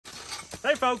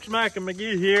Hey folks, Mike and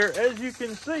McGee here. As you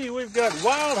can see, we've got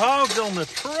wild hogs on the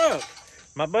truck.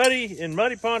 My buddy in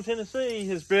Muddy Pond, Tennessee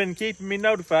has been keeping me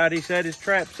notified. He's had his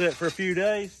trap set for a few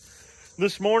days.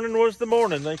 This morning was the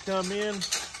morning they come in.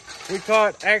 We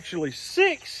caught actually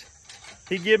 6.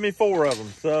 He gave me 4 of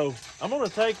them. So I'm gonna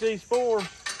take these 4,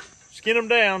 skin them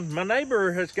down. My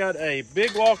neighbor has got a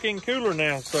big walk-in cooler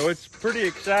now, so it's pretty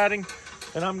exciting.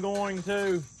 And I'm going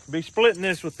to be splitting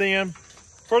this with them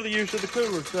for the use of the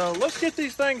cooler. So let's get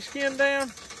these things skinned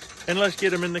down and let's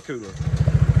get them in the cooler.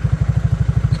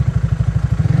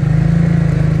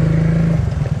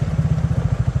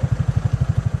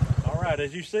 All right,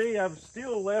 as you see, I've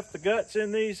still left the guts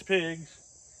in these pigs.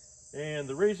 And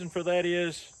the reason for that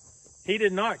is he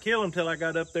did not kill them till I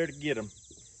got up there to get them.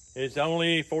 It's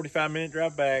only a 45-minute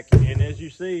drive back. And as you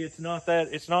see, it's not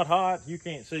hot. You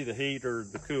can't see the heat or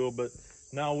the cool, but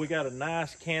no, we got a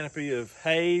nice canopy of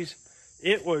haze.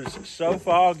 It was so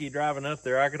foggy driving up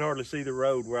there, I could hardly see the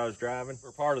road where I was driving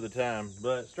for part of the time.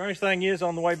 But strange thing is,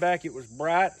 on the way back, it was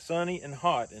bright, sunny, and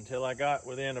hot until I got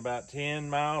within about 10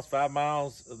 miles, 5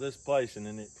 miles of this place, and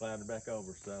then it clouded back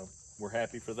over. So we're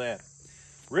happy for that.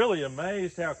 Really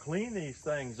amazed how clean these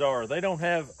things are. They don't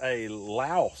have a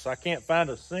louse. I can't find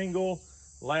a single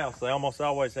louse. They almost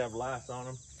always have lice on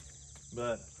them.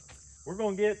 But we're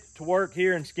gonna get to work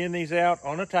here and skin these out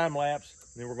on a time lapse,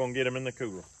 then we're gonna get them in the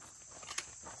cooler.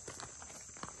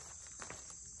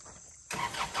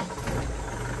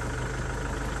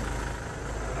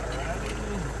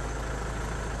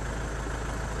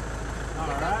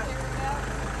 Alright.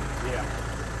 Yeah.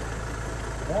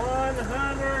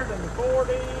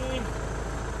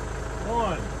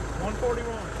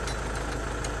 141.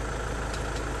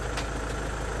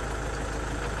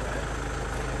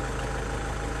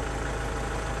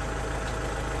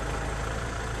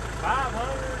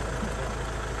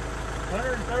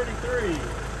 133.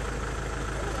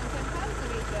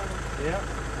 Yep.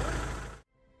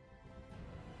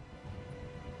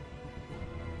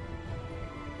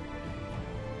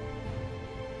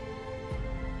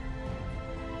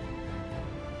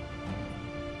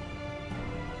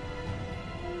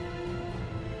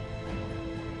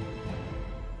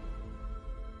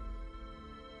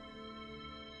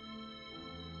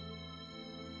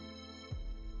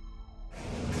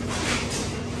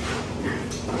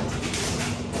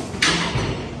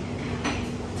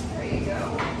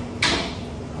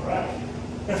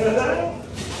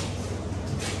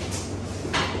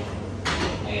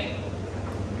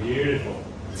 Beautiful.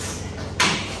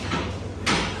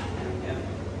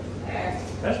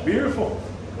 That's beautiful.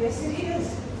 Yes, it is.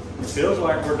 It feels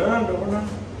like we're done, don't we?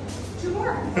 2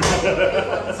 more.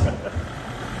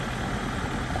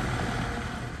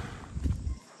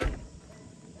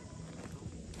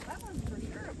 That one's for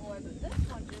sure a boy, but this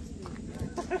one just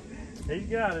is. He's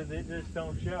got it, it just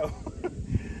don't show.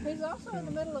 He's also in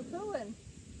the middle of cooling.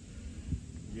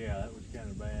 Yeah, that was kind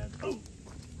of bad. Oh,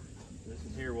 this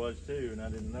one here was too, and I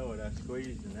didn't know it. I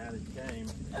squeezed and out it came.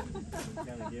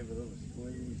 Kind of give it a little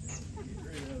squeeze. Get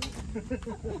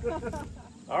rid of it.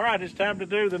 All right, it's time to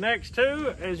do the next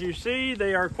 2. As you see,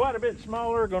 they are quite a bit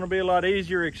smaller, going to be a lot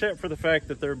easier, except for the fact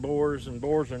that they're boars, and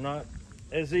boars are not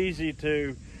as easy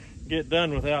to get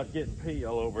done without getting pee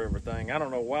all over everything. I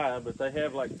don't know why, but they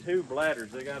have like 2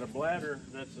 bladders. They got a bladder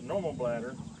that's a normal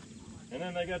bladder, and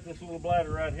then they got this little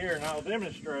bladder right here, and I'll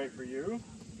demonstrate for you.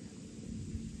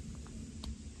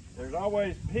 There's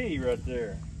always pee right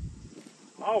there.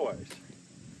 Always.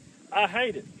 I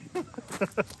hate it.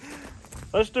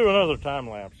 Let's do another time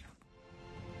lapse.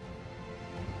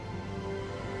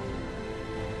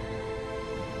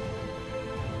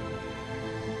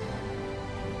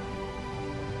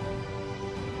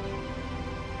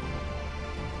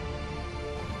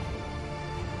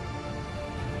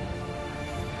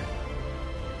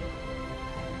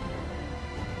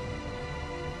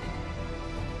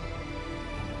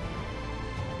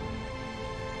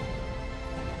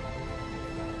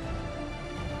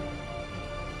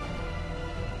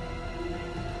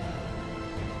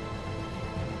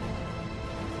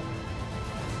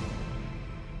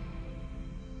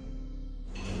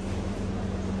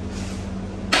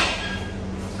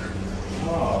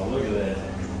 Look at that.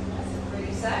 That's a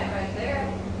pretty sight right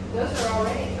there. Those are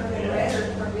already turning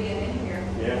redder from being in here.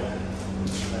 Yeah,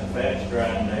 that fat's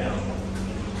drying down.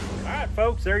 All right,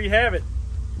 folks, there you have it.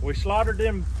 We slaughtered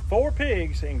them 4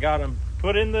 pigs and got them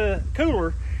put in the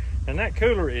cooler, and that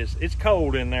cooler it's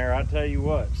cold in there, I tell you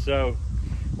what. So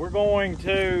we're going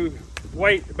to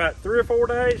wait about 3 or 4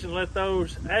 days and let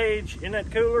those age in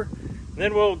that cooler. And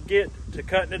then we'll get to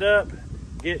cutting it up,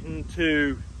 getting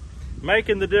to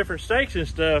making the different steaks and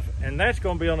stuff, and that's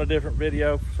going to be on a different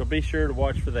video, so be sure to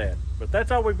watch for that. But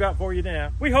that's all we've got for you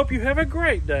now. We hope you have a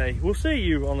great day. We'll see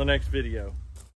you on the next video.